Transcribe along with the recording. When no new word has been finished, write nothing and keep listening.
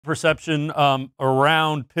perception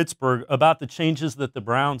around Pittsburgh about the changes that the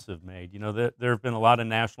Browns have made. You know, there have been a lot of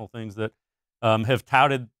national things that have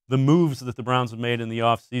touted the moves that the Browns have made in the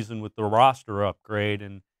offseason with the roster upgrade.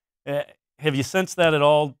 And have you sensed that at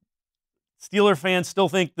all? Steeler fans still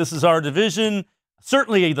think this is our division.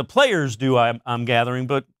 Certainly the players do, I'm gathering.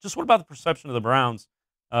 But just what about the perception of the Browns,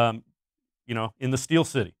 you know, in the Steel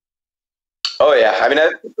City? Oh, yeah. I mean, I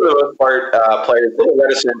think for the most part, players are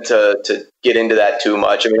reticent to get into that too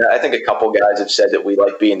much. I mean, I think a couple guys have said that we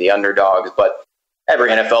like being the underdogs, but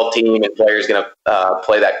every NFL team and player is going to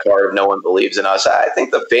play that card if no one believes in us. I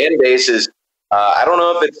think the fan base is, I don't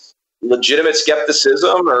know if it's legitimate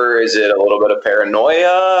skepticism or is it a little bit of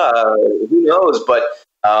paranoia? Who knows? But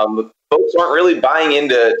folks aren't really buying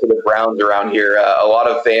into the Browns around here. A lot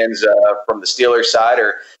of fans from the Steelers side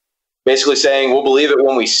are basically saying, we'll believe it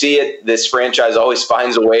when we see it. This franchise always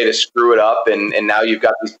finds a way to screw it up. And now you've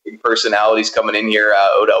got these big personalities coming in here.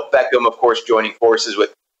 Odell Beckham, of course, joining forces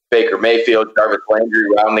with Baker Mayfield, Jarvis Landry,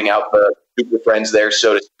 rounding out the super friends there,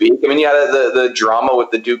 so to speak. I mean, yeah, the drama with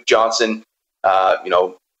the Duke Johnson,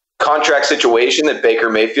 contract situation that Baker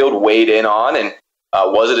Mayfield weighed in on. And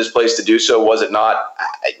was it his place to do so? Was it not?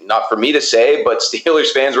 Not for me to say, but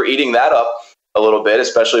Steelers fans were eating that up a little bit,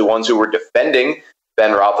 especially ones who were defending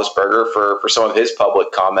Ben Roethlisberger for some of his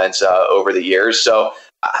public comments over the years. So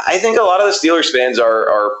I think a lot of the Steelers fans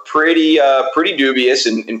are pretty dubious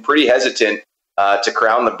and pretty hesitant to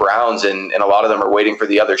crown the Browns, and a lot of them are waiting for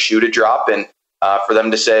the other shoe to drop and for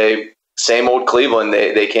them to say, same old Cleveland,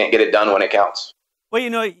 they can't get it done when it counts. Well, you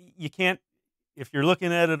know, you can't, if you're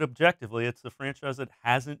looking at it objectively, it's the franchise that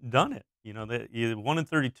hasn't done it. You know,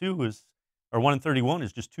 1-32 is, or 1-31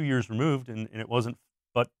 is just 2 years removed, and it wasn't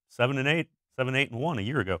but 7-8, 7-8-1 a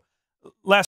year ago. Last